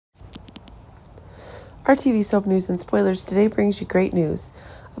Our TV soap news and spoilers today brings you great news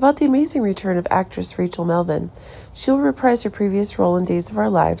about the amazing return of actress Rachel Melvin. She'll reprise her previous role in Days of Our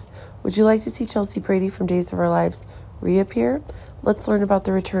Lives. Would you like to see Chelsea Brady from Days of Our Lives reappear? Let's learn about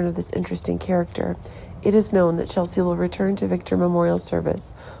the return of this interesting character. It is known that Chelsea will return to Victor Memorial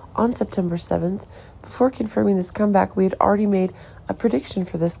Service on September 7th. Before confirming this comeback, we had already made a prediction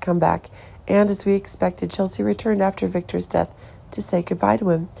for this comeback, and as we expected, Chelsea returned after Victor's death to say goodbye to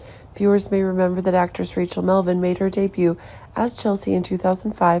him. Viewers may remember that actress Rachel Melvin made her debut as Chelsea in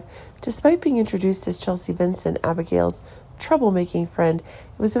 2005. Despite being introduced as Chelsea Benson, Abigail's troublemaking friend,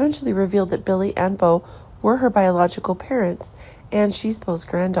 it was eventually revealed that Billy and Beau were her biological parents, and she's Beau's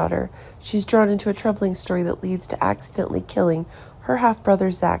granddaughter. She's drawn into a troubling story that leads to accidentally killing her half-brother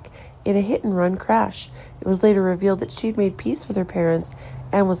Zach in a hit-and-run crash. It was later revealed that she'd made peace with her parents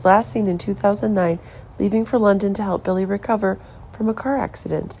and was last seen in 2009 leaving for London to help Billy recover from a car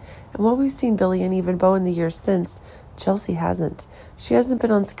accident. And while we've seen Billy and even Beau in the years since, Chelsea hasn't. She hasn't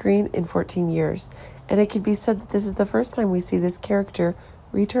been on screen in 14 years, and it could be said that this is the first time we see this character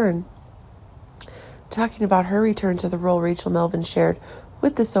return. Talking about her return to the role, Rachel Melvin shared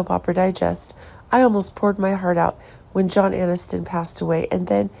with the Soap Opera Digest, "I almost poured my heart out when John Aniston passed away, and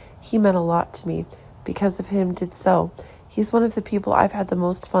then he meant a lot to me. Because of him, did so. He's one of the people I've had the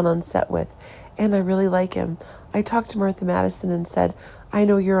most fun on set with, and I really like him. I talked to Martha Madison and said, I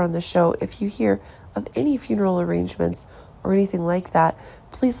know you're on the show. If you hear of any funeral arrangements or anything like that,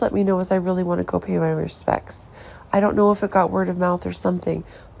 please let me know, as I really want to go pay my respects. I don't know if it got word of mouth or something,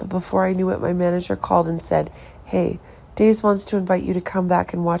 but before I knew it, my manager called and said, hey, Days wants to invite you to come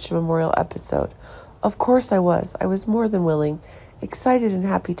back and watch a memorial episode. Of course I was. I was more than willing, excited and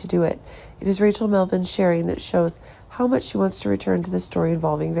happy to do it." It is Rachel Melvin sharing that shows how much she wants to return to the story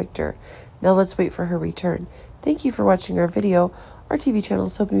involving Victor. Now let's wait for her return. Thank you for watching our video. Our TV channel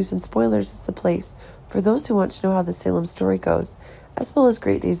Soap News and Spoilers is the place for those who want to know how the Salem story goes, as well as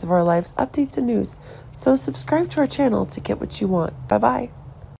great Days of Our Lives updates and news. So subscribe to our channel to get what you want. Bye-bye.